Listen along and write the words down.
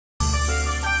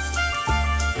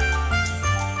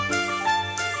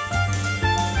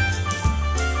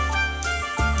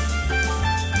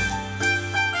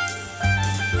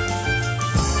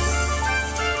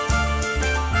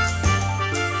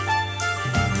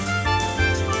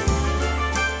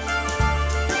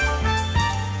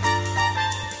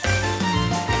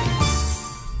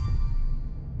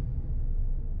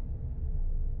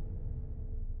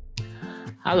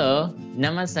Halo,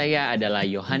 nama saya adalah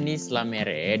Yohanes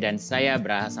Lamere dan saya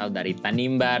berasal dari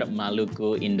Tanimbar,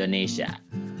 Maluku, Indonesia.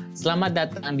 Selamat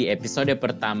datang di episode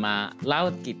pertama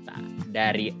Laut Kita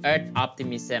dari Earth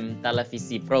Optimism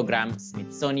televisi program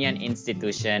Smithsonian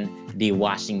Institution di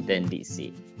Washington,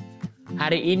 D.C.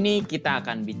 Hari ini kita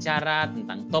akan bicara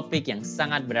tentang topik yang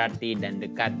sangat berarti dan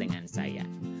dekat dengan saya,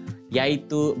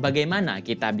 yaitu bagaimana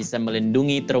kita bisa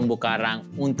melindungi terumbu karang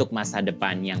untuk masa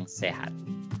depan yang sehat.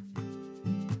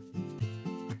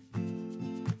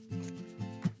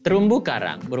 Terumbu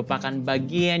karang merupakan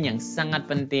bagian yang sangat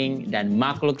penting dan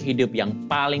makhluk hidup yang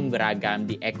paling beragam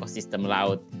di ekosistem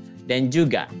laut dan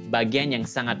juga bagian yang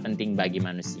sangat penting bagi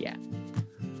manusia.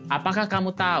 Apakah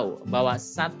kamu tahu bahwa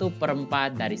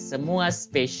 1/4 dari semua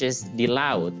spesies di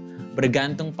laut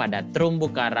bergantung pada terumbu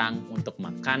karang untuk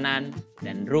makanan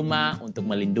dan rumah untuk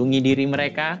melindungi diri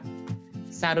mereka?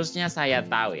 Seharusnya saya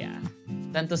tahu ya.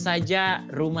 Tentu saja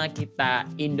rumah kita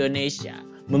Indonesia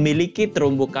memiliki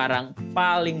terumbu karang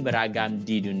paling beragam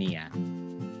di dunia.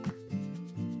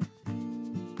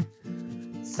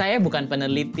 Saya bukan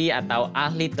peneliti atau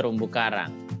ahli terumbu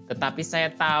karang, tetapi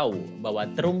saya tahu bahwa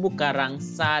terumbu karang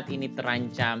saat ini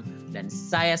terancam dan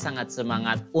saya sangat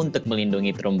semangat untuk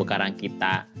melindungi terumbu karang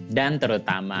kita dan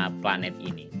terutama planet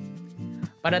ini.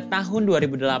 Pada tahun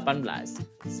 2018,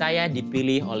 saya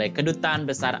dipilih oleh Kedutaan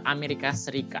Besar Amerika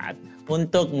Serikat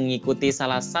untuk mengikuti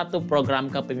salah satu program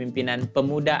kepemimpinan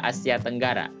pemuda Asia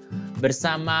Tenggara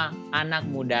bersama anak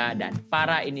muda dan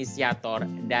para inisiator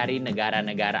dari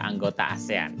negara-negara anggota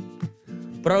ASEAN.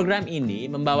 Program ini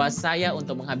membawa saya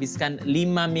untuk menghabiskan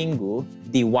 5 minggu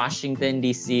di Washington,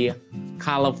 D.C.,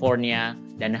 California,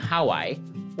 dan Hawaii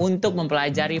untuk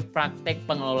mempelajari praktek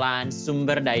pengelolaan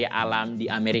sumber daya alam di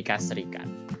Amerika Serikat.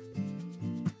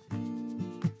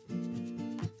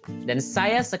 Dan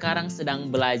saya sekarang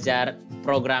sedang belajar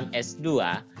program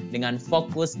S2 dengan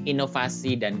fokus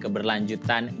inovasi dan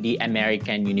keberlanjutan di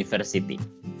American University.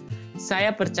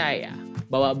 Saya percaya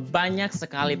bahwa banyak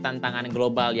sekali tantangan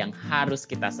global yang harus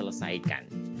kita selesaikan.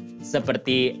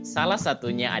 Seperti salah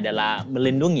satunya adalah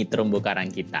melindungi terumbu karang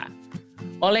kita.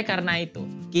 Oleh karena itu,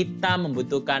 kita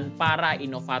membutuhkan para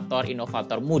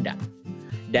inovator-inovator muda.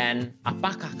 Dan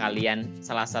apakah kalian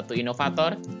salah satu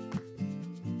inovator?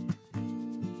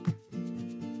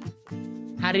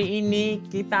 Hari ini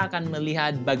kita akan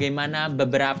melihat bagaimana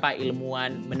beberapa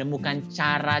ilmuwan menemukan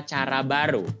cara-cara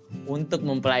baru untuk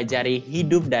mempelajari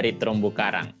hidup dari terumbu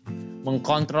karang,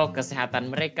 mengkontrol kesehatan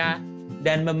mereka,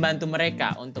 dan membantu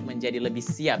mereka untuk menjadi lebih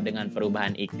siap dengan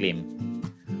perubahan iklim.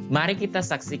 Mari kita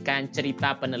saksikan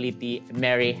cerita peneliti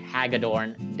Mary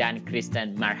Hagedorn dan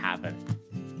Kristen Marhaven.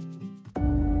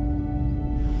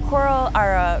 Coral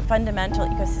are a fundamental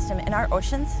ecosystem in our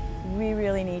oceans. We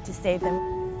really need to save them.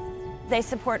 They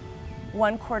support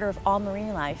 1/4 of all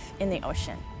marine life in the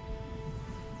ocean.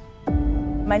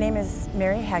 My name is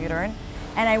Mary Hagedorn,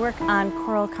 and I work on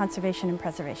coral conservation and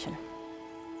preservation.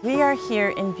 We are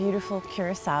here in beautiful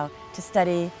Curacao to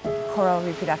study coral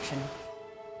reproduction.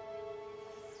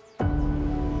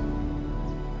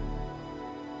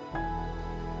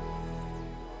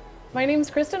 My name is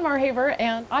Kristen Marhaver,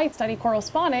 and I study coral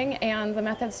spawning and the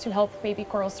methods to help baby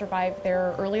corals survive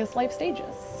their earliest life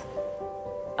stages.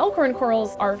 Elkhorn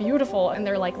corals are beautiful and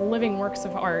they're like living works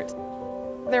of art.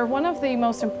 They're one of the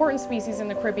most important species in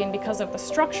the Caribbean because of the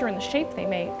structure and the shape they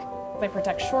make. They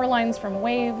protect shorelines from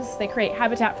waves, they create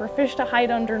habitat for fish to hide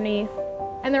underneath,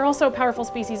 and they're also a powerful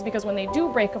species because when they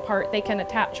do break apart, they can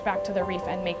attach back to the reef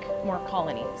and make more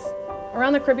colonies.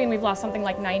 Around the Caribbean, we've lost something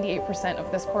like 98%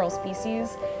 of this coral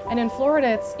species, and in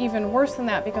Florida, it's even worse than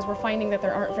that because we're finding that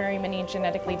there aren't very many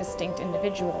genetically distinct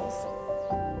individuals.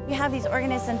 You have these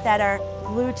organisms that are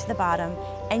glued to the bottom,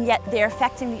 and yet they're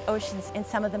affecting the oceans in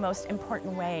some of the most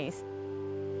important ways.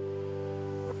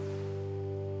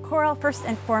 Coral, first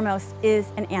and foremost, is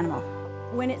an animal.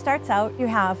 When it starts out, you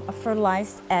have a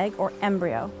fertilized egg or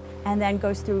embryo, and then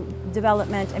goes through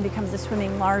development and becomes a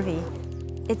swimming larvae.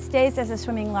 It stays as a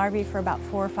swimming larvae for about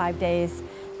 4 or 5 days,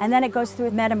 and then it goes through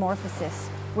a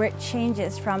metamorphosis, where it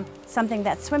changes from something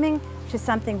that's swimming to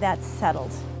something that's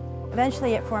settled.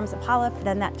 Eventually it forms a polyp,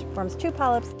 then that forms 2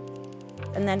 polyps,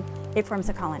 and then it forms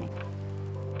a colony.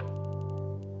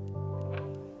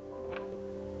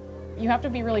 You have to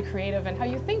be really creative in how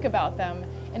you think about them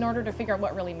in order to figure out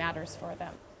what really matters for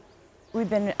them. We've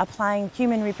been applying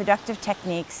human reproductive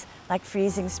techniques like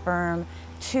freezing sperm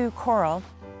to coral,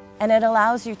 and it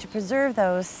allows you to preserve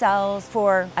those cells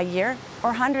for a year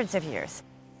or hundreds of years.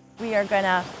 We are going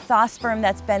to thaw sperm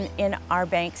that's been in our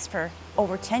banks for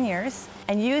over 10 years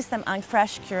and use them on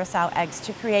fresh Curacao eggs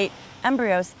to create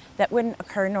embryos that wouldn't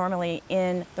occur normally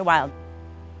in the wild.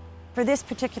 For this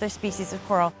particular species of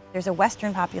coral, there's a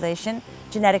western population,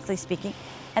 genetically speaking,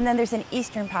 and then there's an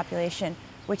eastern population,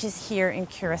 which is here in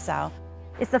Curacao.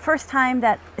 It's the first time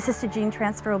that assisted gene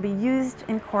transfer will be used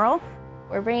in coral.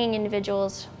 We're bringing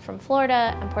individuals from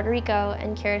Florida and Puerto Rico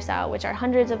and Curacao, which are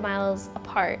hundreds of miles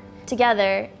apart,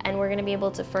 together, and we're going to be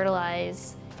able to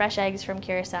fertilize fresh eggs from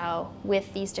Curacao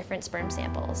with these different sperm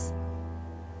samples.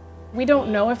 We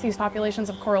don't know if these populations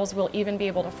of corals will even be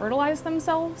able to fertilize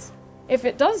themselves. If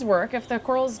it does work, if the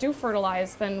corals do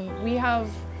fertilize, then we have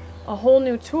a whole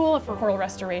new tool for coral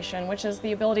restoration, which is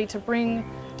the ability to bring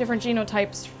different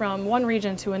genotypes from one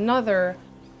region to another.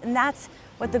 And that's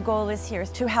what the goal is here, is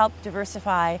to help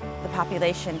diversify the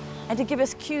population and to give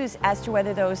us cues as to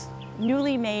whether those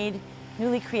newly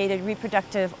created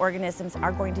reproductive organisms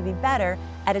are going to be better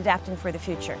at adapting for the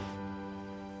future.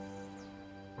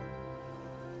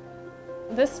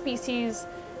 This species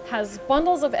has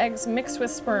bundles of eggs mixed with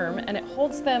sperm, and it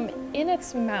holds them in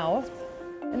its mouth.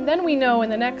 And then we know in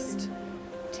the next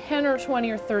 10 or 20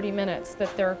 or 30 minutes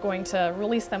that they're going to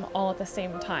release them all at the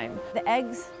same time. The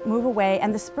eggs move away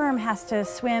and the sperm has to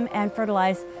swim and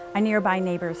fertilize a nearby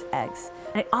neighbor's eggs.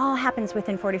 And it all happens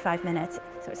within 45 minutes.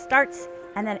 So it starts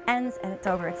and then ends and it's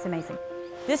over. It's amazing.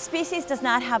 This species does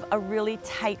not have a really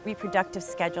tight reproductive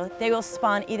schedule. They will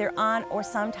spawn either on or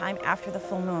sometime after the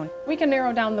full moon. We can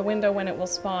narrow down the window when it will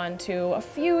spawn to a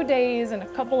few days and a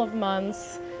couple of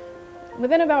months.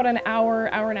 Within about an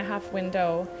hour, hour and a half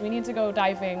window, we need to go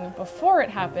diving before it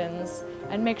happens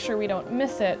and make sure we don't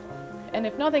miss it. And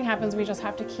if nothing happens, we just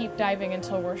have to keep diving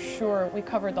until we're sure we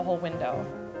covered the whole window.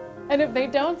 And if they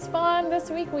don't spawn this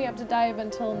week, we have to dive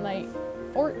until night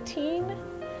 14.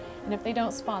 And if they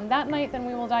don't spawn that night, then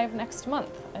we will dive next month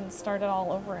and start it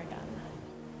all over again.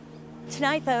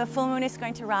 Tonight the full moon is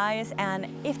going to rise, and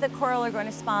if the coral are going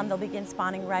to spawn, they'll begin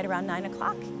spawning right around 9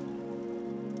 o'clock.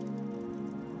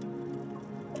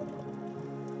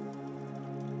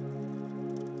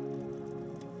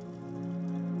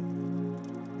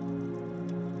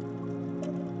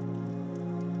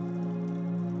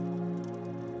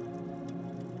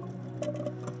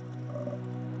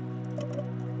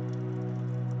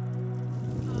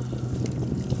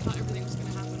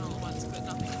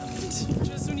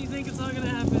 Just when you think it's all gonna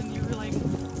happen, you're like,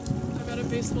 I'm at a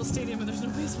baseball stadium and there's no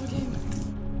baseball game.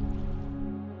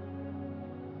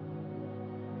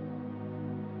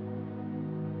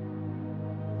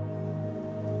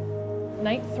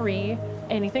 Night 3,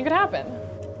 anything could happen.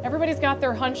 Everybody's got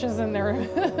their hunches and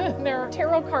their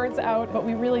tarot cards out, but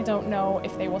we really don't know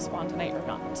if they will spawn tonight or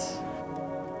not.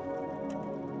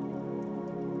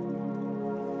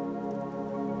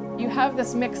 You have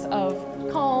this mix of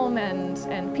calm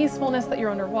and peacefulness that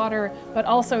you're underwater, but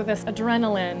also this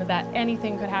adrenaline that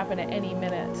anything could happen at any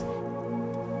minute.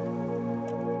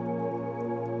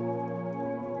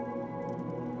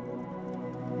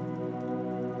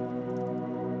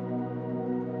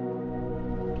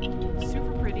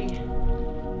 Super pretty.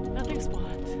 Nothing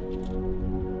spawned.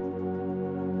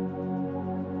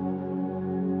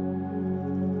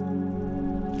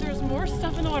 There's more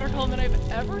stuff in the water column than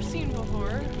I've ever seen before,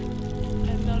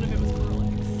 and none of it was coral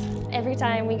eggs. Every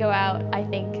time we go out, I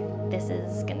think this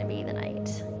is gonna be the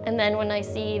night. And then when I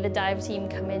see the dive team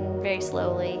come in very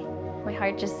slowly, my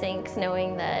heart just sinks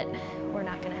knowing that we're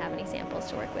not gonna have any samples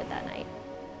to work with that night.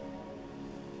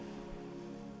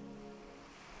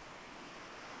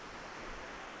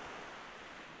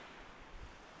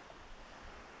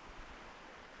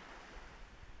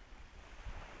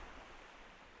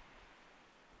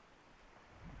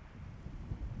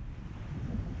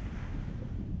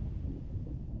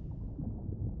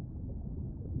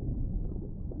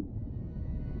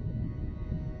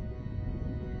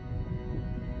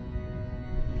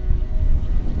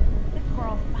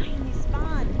 Finally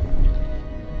spawned.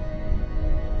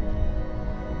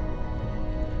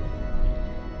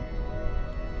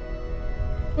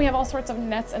 We have all sorts of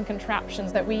nets and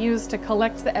contraptions that we use to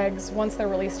collect the eggs once they're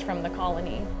released from the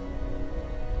colony.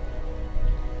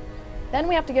 Then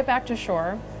we have to get back to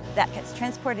shore. That gets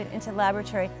transported into the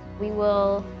laboratory. We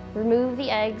will remove the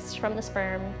eggs from the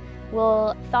sperm.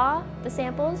 We'll thaw the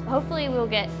samples. Hopefully we'll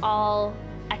get all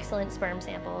excellent sperm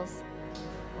samples.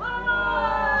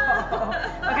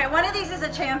 Okay, one of these is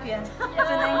a champion. It's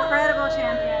an incredible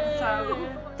champion. So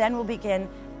then we'll begin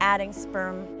adding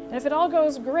sperm. And if it all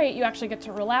goes great, you actually get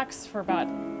to relax for about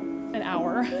an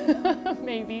hour,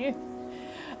 maybe,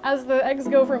 as the eggs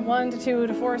go from 1 to 2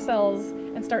 to 4 cells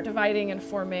and start dividing and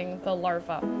forming the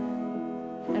larva.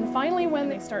 And finally, when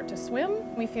they start to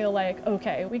swim, we feel like,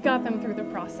 okay, we got them through the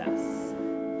process.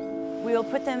 We will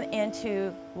put them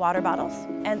into water bottles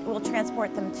and we'll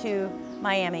transport them to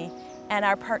Miami. and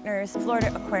our partners,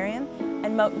 Florida Aquarium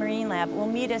and Moat Marine Lab, will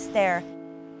meet us there.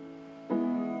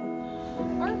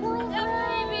 Our coral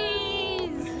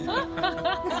babies!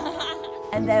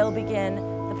 And they'll begin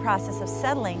the process of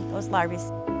settling those larvae.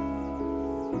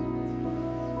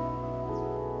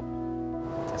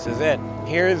 This is it.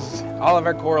 Here's all of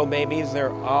our coral babies.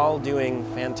 They're all doing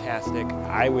fantastic.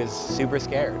 I was super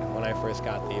scared when I first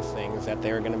got these things that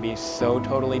they were going to be so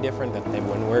totally different that they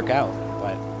wouldn't work out,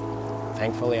 but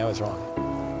thankfully I was wrong.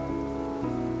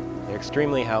 They're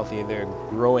extremely healthy. They're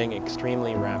growing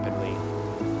extremely rapidly.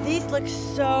 These look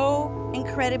so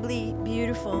incredibly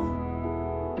beautiful.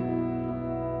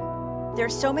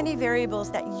 There's so many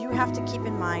variables that you have to keep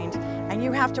in mind, and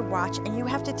you have to watch, and you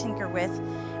have to tinker with.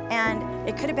 And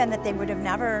it could have been that they would have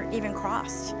never even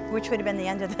crossed, which would have been the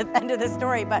end of the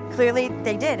story. But clearly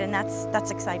they did, and that's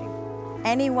exciting.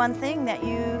 Any one thing that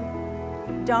you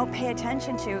don't pay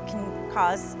attention to can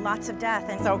cause lots of death,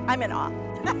 and so I'm in awe.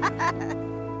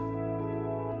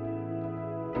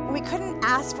 We couldn't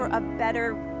ask for a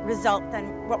better result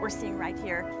than what we're seeing right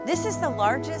here. This is the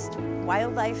largest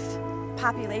wildlife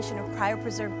population of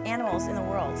cryopreserved animals in the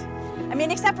world. I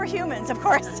mean, except for humans, of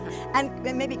course, and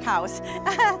maybe cows.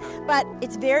 But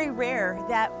it's very rare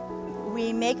that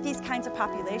we make these kinds of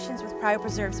populations with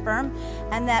cryopreserved sperm,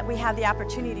 and that we have the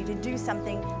opportunity to do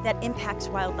something that impacts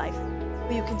wildlife.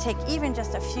 You can take even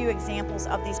just a few examples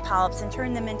of these polyps and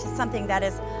turn them into something that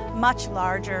is much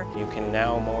larger. You can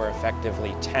now more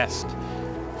effectively test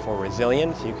for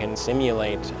resilience. You can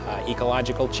simulate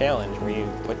ecological challenge where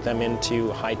you put them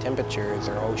into high temperatures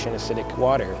or ocean acidic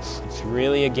waters. It's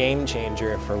really a game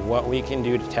changer for what we can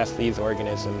do to test these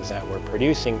organisms that we're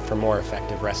producing for more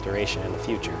effective restoration in the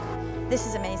future. This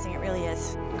is amazing, it really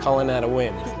is. Calling that a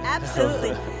win.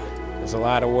 Absolutely. There's a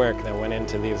lot of work that went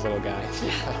into these little guys.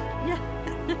 Yeah.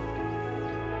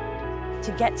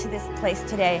 To get to this place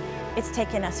today, it's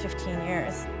taken us 15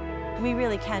 years. We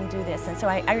really can do this, and so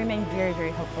I remain very, very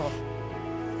hopeful.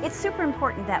 It's super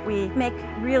important that we make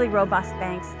really robust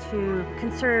banks to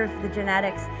conserve the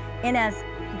genetics in as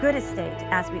good a state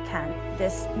as we can.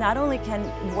 This not only can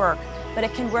work, but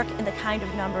it can work in the kind of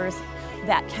numbers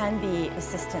that can be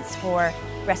assistance for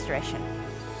restoration.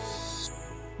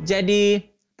 Jadi,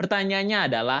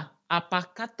 pertanyaannya adalah,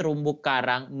 apakah terumbu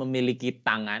karang memiliki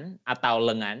tangan atau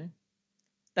lengan?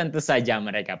 Tentu saja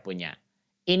mereka punya.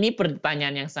 Ini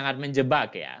pertanyaan yang sangat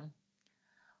menjebak ya.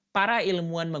 Para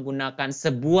ilmuwan menggunakan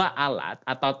sebuah alat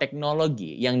atau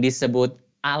teknologi yang disebut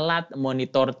alat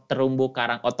monitor terumbu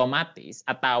karang otomatis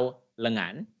atau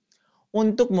lengan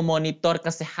untuk memonitor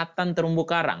kesehatan terumbu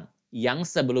karang yang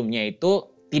sebelumnya itu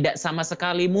tidak sama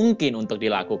sekali mungkin untuk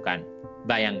dilakukan.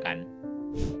 Bayangkan.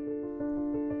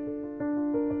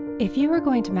 If you were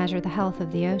going to measure the health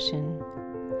of the ocean,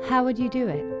 how would you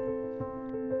do it?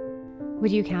 Would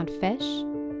you count fish?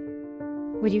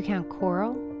 Would you count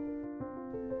coral?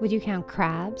 Would you count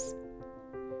crabs?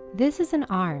 This is an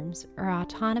ARMS, or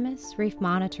Autonomous Reef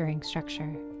Monitoring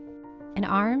Structure. An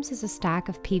ARMS is a stack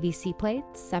of PVC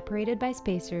plates separated by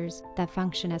spacers that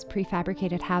function as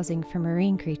prefabricated housing for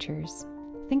marine creatures.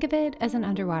 Think of it as an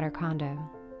underwater condo.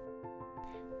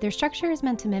 Their structure is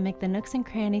meant to mimic the nooks and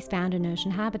crannies found in ocean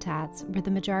habitats where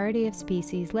the majority of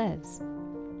species lives.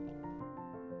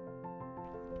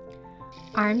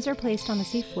 Arms are placed on the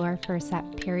seafloor for a set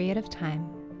period of time.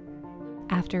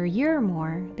 After a year or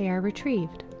more, they are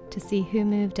retrieved to see who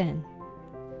moved in.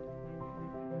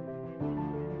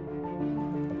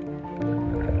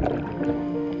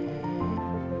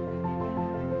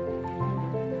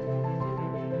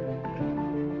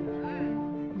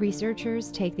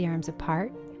 Researchers take the arms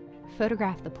apart,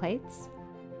 photograph the plates,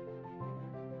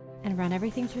 and run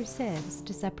everything through sieves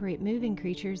to separate moving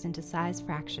creatures into size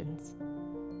fractions.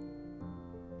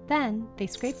 Then, they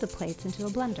scrape the plates into a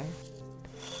blender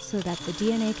so that the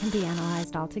DNA can be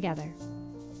analyzed all together.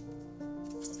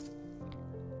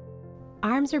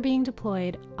 Arms are being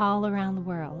deployed all around the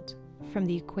world, from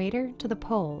the equator to the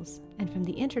poles, and from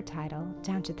the intertidal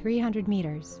down to 300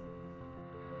 meters.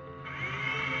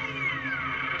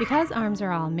 Because arms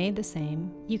are all made the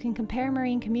same, you can compare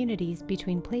marine communities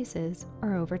between places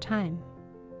or over time.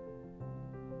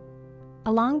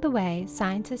 Along the way,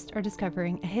 scientists are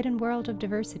discovering a hidden world of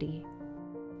diversity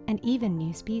and even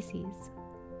new species.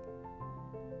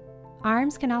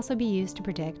 ARMS can also be used to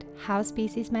predict how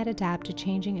species might adapt to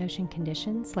changing ocean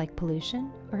conditions like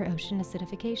pollution or ocean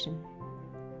acidification.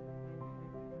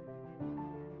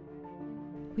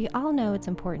 We all know it's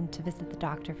important to visit the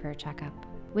doctor for a checkup.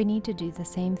 We need to do the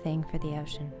same thing for the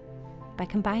ocean. By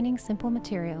combining simple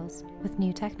materials with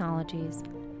new technologies,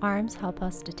 ARMS help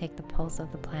us to take the pulse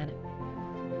of the planet.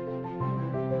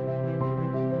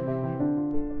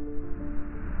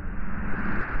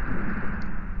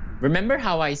 Remember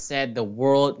how I said the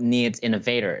world needs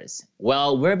innovators?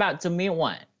 Well, we're about to meet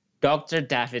one. Dr.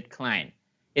 David Klein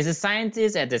is a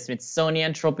scientist at the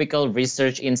Smithsonian Tropical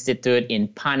Research Institute in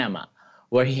Panama,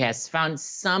 where he has found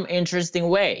some interesting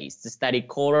ways to study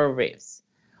coral reefs.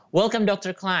 Welcome,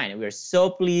 Dr. Klein. We're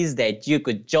so pleased that you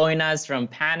could join us from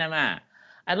Panama.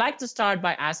 I'd like to start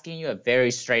by asking you a very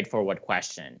straightforward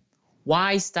question.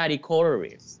 Why study coral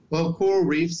reefs? Well, coral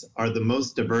reefs are the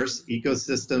most diverse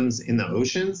ecosystems in the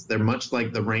oceans. They're much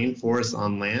like the rainforests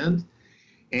on land.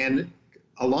 And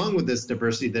along with this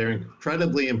diversity, they're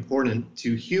incredibly important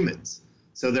to humans.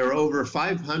 So there are over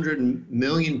 500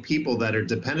 million people that are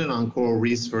dependent on coral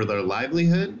reefs for their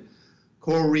livelihood.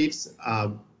 Coral reefs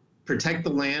protect the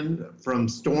land from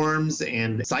storms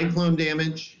and cyclone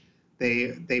damage.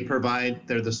 They're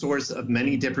the source of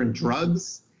many different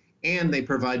drugs, and they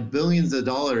provide billions of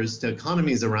dollars to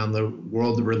economies around the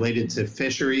world related to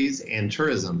fisheries and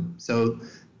tourism. So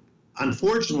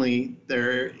unfortunately,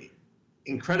 they're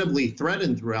incredibly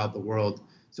threatened throughout the world.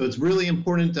 So it's really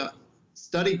important to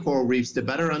study coral reefs to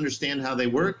better understand how they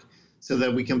work so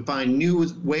that we can find new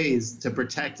ways to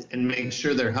protect and make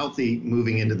sure they're healthy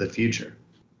moving into the future.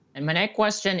 And my next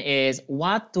question is,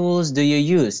 what tools do you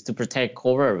use to protect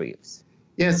coral reefs?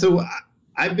 Yeah, so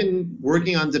I've been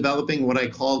working on developing what I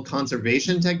call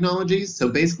conservation technologies. So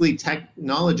basically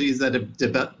technologies that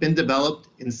have been developed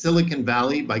in Silicon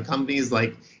Valley by companies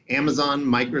like Amazon,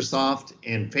 Microsoft,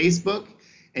 and Facebook,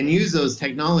 and use those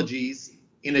technologies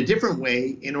in a different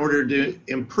way in order to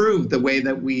improve the way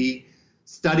that we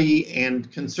study and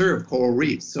conserve coral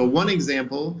reefs. So one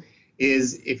example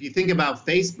is if you think about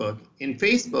Facebook. In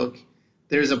Facebook,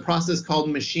 there's a process called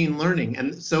machine learning.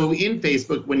 And so in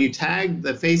Facebook, when you tag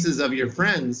the faces of your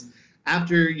friends,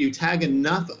 after you tag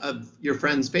enough of your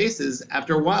friends' faces,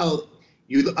 after a while,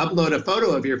 you upload a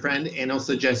photo of your friend and it'll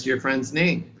suggest your friend's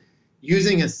name.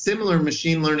 Using a similar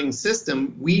machine learning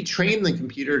system, we train the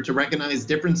computer to recognize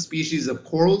different species of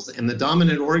corals and the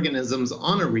dominant organisms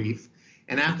on a reef.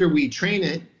 And after we train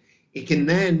it, it can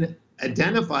then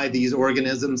identify these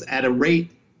organisms at a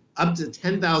rate up to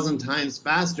 10,000 times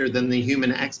faster than the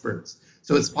human experts.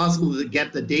 So it's possible to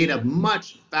get the data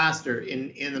much faster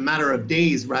in a matter of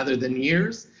days rather than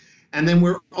years. And then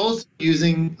we're also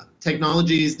using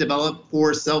technologies developed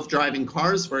for self-driving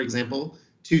cars, for example,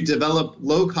 to develop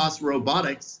low-cost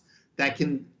robotics that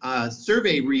can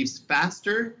survey reefs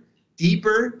faster,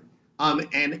 deeper,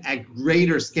 and at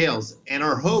greater scales. And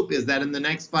our hope is that in the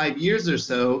next 5 years or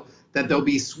so, that there'll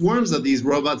be swarms of these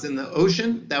robots in the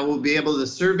ocean that will be able to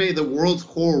survey the world's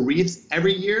coral reefs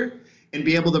every year and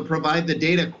be able to provide the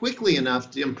data quickly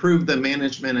enough to improve the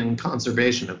management and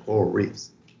conservation of coral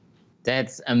reefs.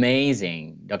 That's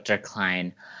amazing, Dr.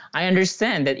 Klein. I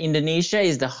understand that Indonesia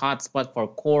is the hotspot for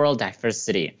coral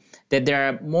diversity, that there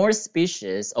are more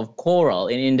species of coral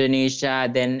in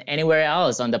Indonesia than anywhere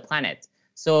else on the planet.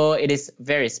 So it is a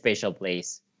very special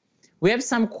place. We have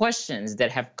some questions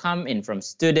that have come in from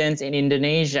students in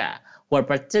Indonesia who are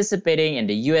participating in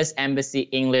the U.S. Embassy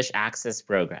English Access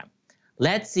Program.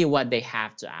 Let's see what they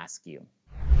have to ask you.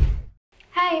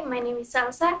 Hi, my name is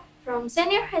Salsa from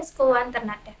Senior High School 1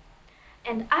 Ternate,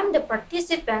 and I'm the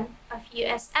participant of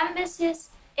U.S. Embassy's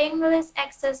English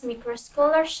Access Micro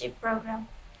Scholarship Program.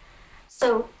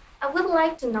 So, I would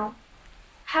like to know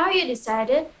how you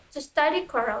decided to study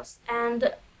corals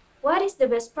and what is the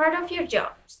best part of your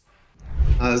jobs?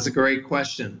 That's a great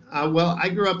question. Well, I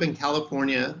grew up in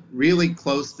California, really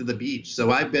close to the beach. So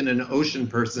I've been an ocean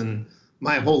person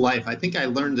my whole life. I think I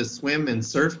learned to swim and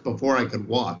surf before I could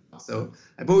walk. So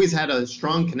I've always had a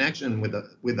strong connection with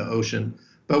the ocean.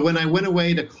 But when I went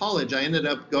away to college, I ended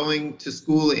up going to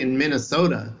school in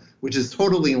Minnesota, which is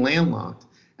totally landlocked.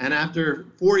 And after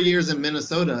 4 years in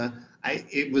Minnesota,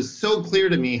 it was so clear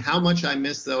to me how much I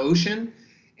missed the ocean.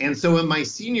 And so in my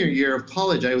senior year of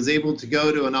college, I was able to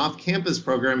go to an off-campus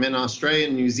program in Australia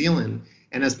and New Zealand.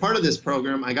 And as part of this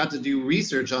program, I got to do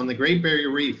research on the Great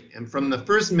Barrier Reef. And from the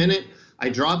first minute I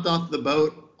dropped off the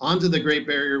boat onto the Great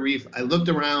Barrier Reef, I looked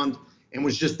around and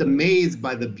was just amazed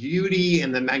by the beauty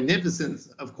and the magnificence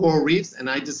of coral reefs. And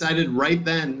I decided right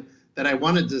then that I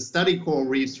wanted to study coral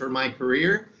reefs for my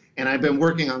career. And I've been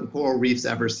working on coral reefs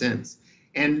ever since.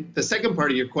 And the second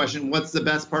part of your question, what's the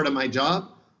best part of my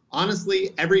job?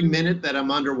 Honestly, every minute that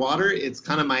I'm underwater, it's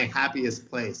kind of my happiest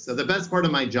place. So the best part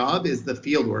of my job is the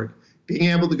field work, being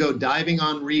able to go diving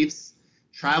on reefs,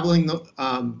 traveling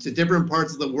to different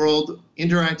parts of the world,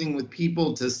 interacting with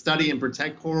people to study and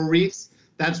protect coral reefs.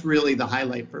 That's really the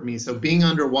highlight for me. So being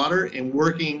underwater and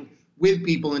working with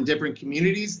people in different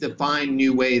communities to find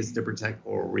new ways to protect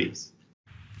coral reefs.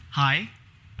 Hi,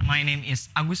 my name is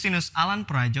Agustinus Alan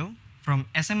Prajo from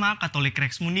SMA Katolik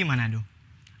Rexmundi Manado.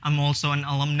 I'm also an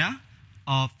alumna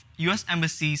of U.S.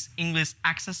 Embassy's English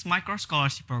Access Micro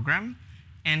Scholarship Program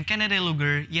and Kennedy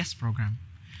Luger YES program.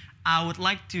 I would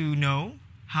like to know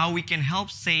how we can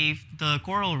help save the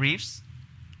coral reefs.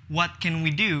 What can we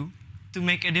do to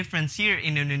make a difference here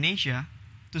in Indonesia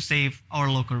to save our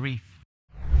local reef?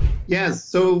 Yes,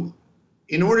 so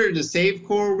in order to save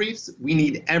coral reefs, we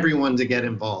need everyone to get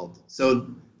involved.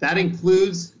 So that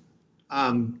includes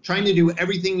trying to do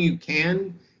everything you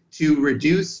can to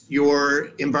reduce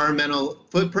your environmental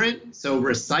footprint. So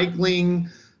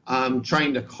recycling,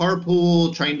 trying to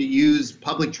carpool, trying to use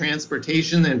public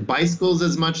transportation and bicycles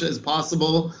as much as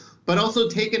possible, but also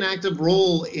take an active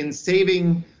role in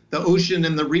saving the ocean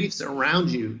and the reefs around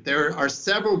you. There are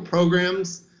several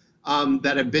programs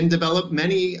that have been developed,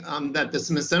 many that the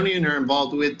Smithsonian are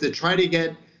involved with, to try to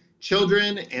get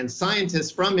children and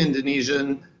scientists from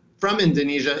Indonesia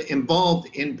involved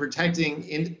in protecting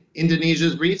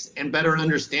Indonesia's reefs and better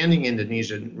understanding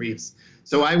Indonesian reefs.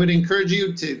 So I would encourage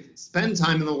you to spend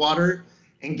time in the water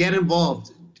and get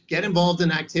involved. Get involved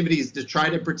in activities to try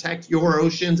to protect your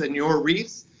oceans and your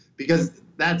reefs, because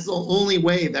that's the only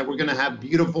way that we're going to have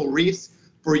beautiful reefs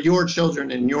for your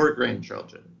children and your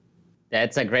grandchildren.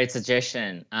 That's a great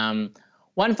suggestion.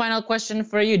 One final question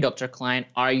for you, Dr. Klein.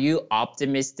 Are you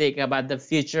optimistic about the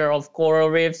future of coral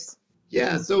reefs?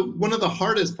 Yeah, so one of the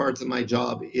hardest parts of my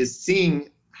job is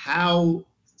seeing how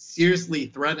seriously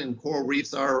threatened coral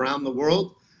reefs are around the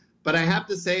world. But I have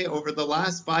to say, over the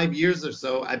last 5 years or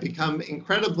so, I've become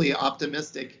incredibly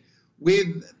optimistic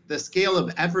with the scale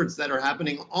of efforts that are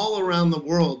happening all around the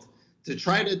world to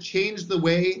try to change the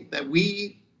way that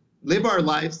we live our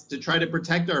lives, to try to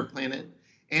protect our planet,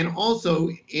 and also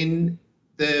in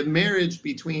the marriage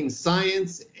between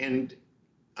science and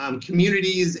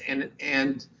communities and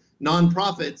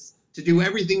nonprofits to do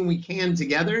everything we can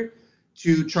together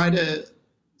to try to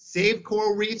save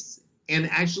coral reefs and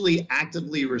actually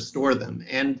actively restore them.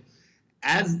 And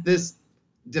as this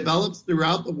develops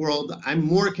throughout the world, I'm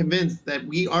more convinced that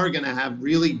we are going to have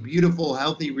really beautiful,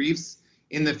 healthy reefs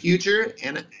in the future.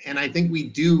 And I think we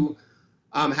do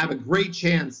have a great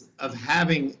chance of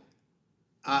having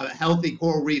healthy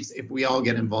coral reefs if we all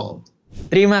get involved.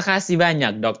 Terima kasih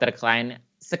banyak, Dr. Klein.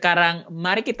 Sekarang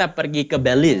mari kita pergi ke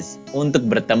Belize untuk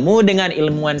bertemu dengan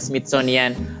ilmuwan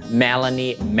Smithsonian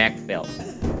Melanie McPhail.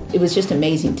 It was just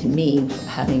amazing to me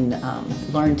having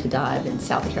learned to dive in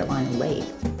South Carolina Lake.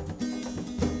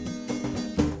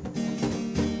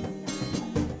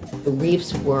 The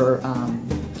reefs were,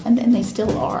 and they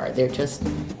still are, they're just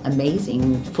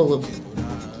amazing, full of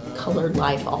colored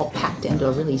life, all packed into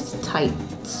a really tight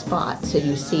spot. So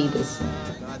you see this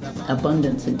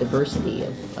abundance and diversity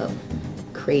of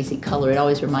crazy color. It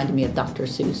always reminded me of Dr.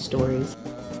 Seuss stories.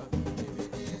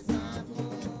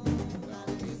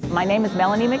 My name is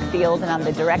Melanie McPhail, and I'm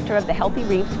the director of the Healthy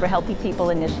Reefs for Healthy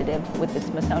People initiative with the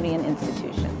Smithsonian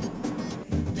Institution.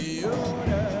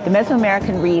 The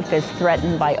Mesoamerican reef is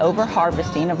threatened by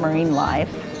overharvesting of marine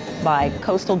life, by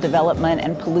coastal development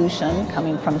and pollution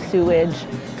coming from sewage,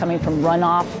 coming from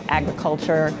runoff,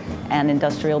 agriculture, and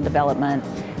industrial development,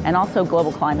 and also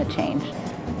global climate change.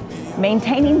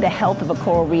 Maintaining the health of a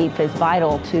coral reef is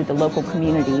vital to the local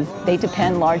communities. They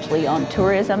depend largely on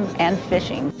tourism and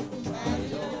fishing.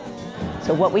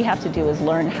 So what we have to do is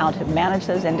learn how to manage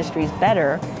those industries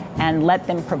better and let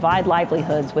them provide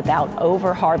livelihoods without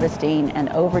over-harvesting and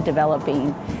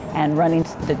over-developing and running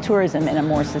the tourism in a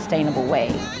more sustainable way.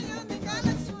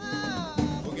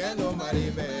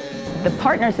 The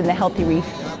partners in the Healthy Reef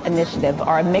Initiative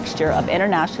are a mixture of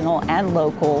international and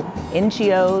local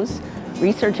NGOs,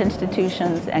 research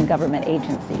institutions, and government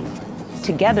agencies.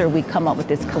 Together, we come up with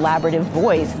this collaborative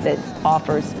voice that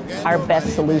offers our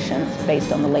best solutions based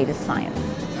on the latest science.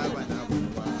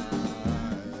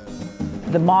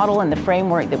 The model and the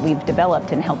framework that we've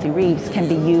developed in Healthy Reefs can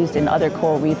be used in other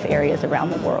coral reef areas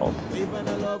around the world.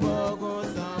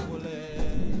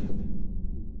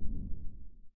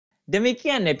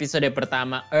 Demikian episode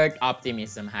pertama Earth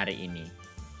Optimism hari ini.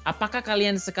 Apakah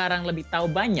kalian sekarang lebih tahu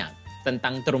banyak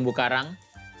tentang terumbu karang?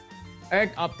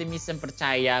 Earth Optimism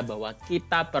percaya bahwa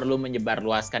kita perlu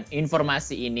menyebarluaskan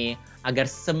informasi ini agar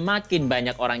semakin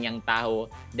banyak orang yang tahu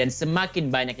dan semakin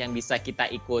banyak yang bisa kita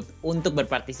ikut untuk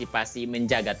berpartisipasi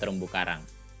menjaga terumbu karang.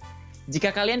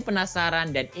 Jika kalian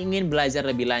penasaran dan ingin belajar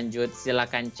lebih lanjut,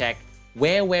 silakan cek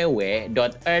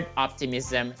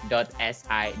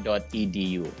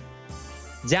www.earthoptimism.si.edu.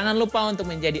 Jangan lupa untuk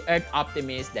menjadi Earth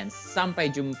Optimist dan sampai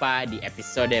jumpa di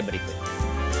episode berikutnya.